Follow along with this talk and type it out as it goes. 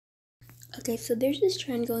Okay, so there's this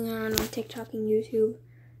trend going on TikTok and YouTube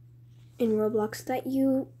in Roblox that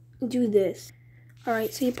you do this.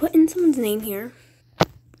 Alright, so you put in someone's name here,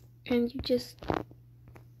 and you just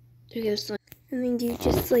do this, and then you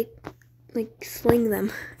just like sling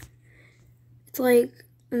them. It's like,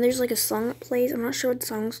 and there's like a song that plays. I'm not sure what the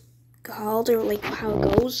song's called or like how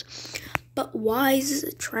it goes, but why is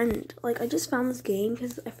this a trend? Like, I just found this game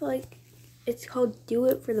because I feel like it's called Do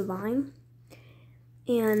It for the Vine,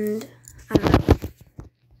 and I don't know.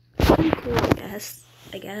 It's pretty cool, I guess.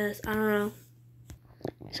 I don't know.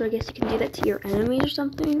 So I guess you can do that to your enemies or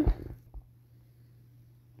something.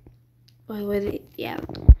 By the way, yeah,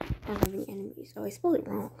 I don't have any enemies. Oh, I spelled it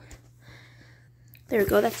wrong. There we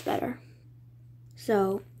go, that's better.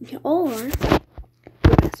 So, or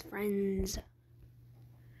your best friends.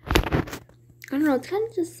 I don't know, it's kind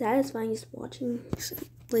of just satisfying just watching.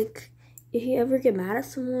 Like, if you ever get mad at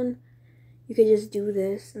someone, you could just do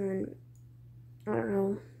this, and then, I don't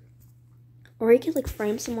know. Or you could, like,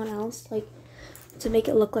 frame someone else, like, to make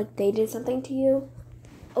it look like they did something to you.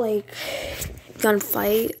 Like,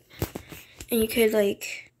 gunfight. And you could,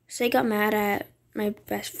 like, say I got mad at my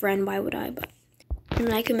best friend, why would I? But, and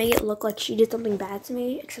then I could make it look like she did something bad to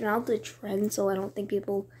me, except now the trend, so I don't think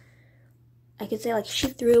people, I could say, like, she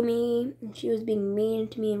threw me, and she was being mean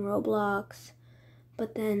to me in Roblox.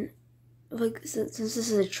 But then, like, since this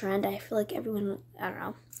is a trend, I feel like everyone, I don't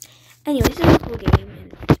know. Anyway, this is a cool game,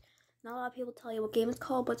 and not a lot of people tell you what game it's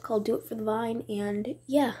called, but it's called Do It for the Vine, and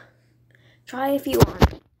yeah, try if you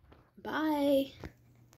want. Bye!